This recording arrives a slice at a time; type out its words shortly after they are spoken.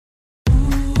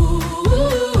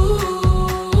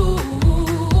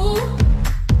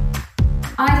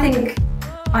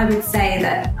I would say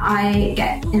that I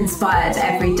get inspired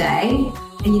every day.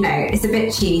 You know, it's a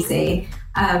bit cheesy,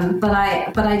 but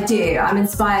I do. I'm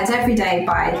inspired every day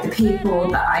by the people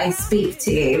that I speak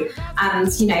to.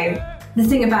 And, you know, the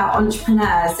thing about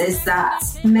entrepreneurs is that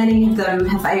many of them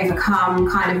have overcome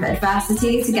kind of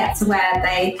adversity to get to where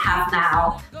they have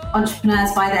now.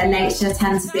 Entrepreneurs by their nature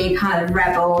tend to be kind of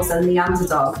rebels and the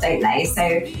underdog, don't they? So,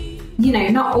 you know,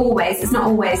 it's not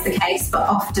always the case, but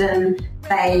often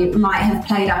they might have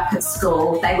played up at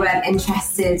school. They weren't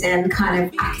interested in kind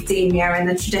of academia in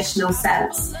the traditional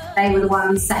sense. They were the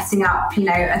ones setting up, you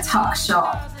know, a tuck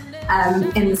shop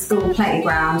in the school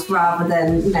playground rather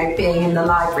than, you know, being in the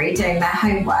library doing their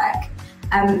homework.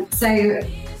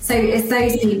 So it's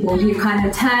those people who kind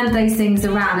of turned those things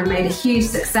around and made a huge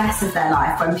success of their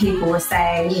life when people were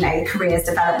saying, you know, careers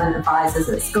development advisors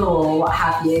at school or what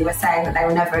have you were saying that they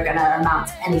were never going to amount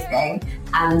to anything.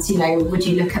 And, you know, would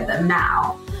you look at them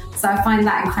now? So I find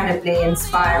that incredibly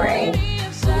inspiring.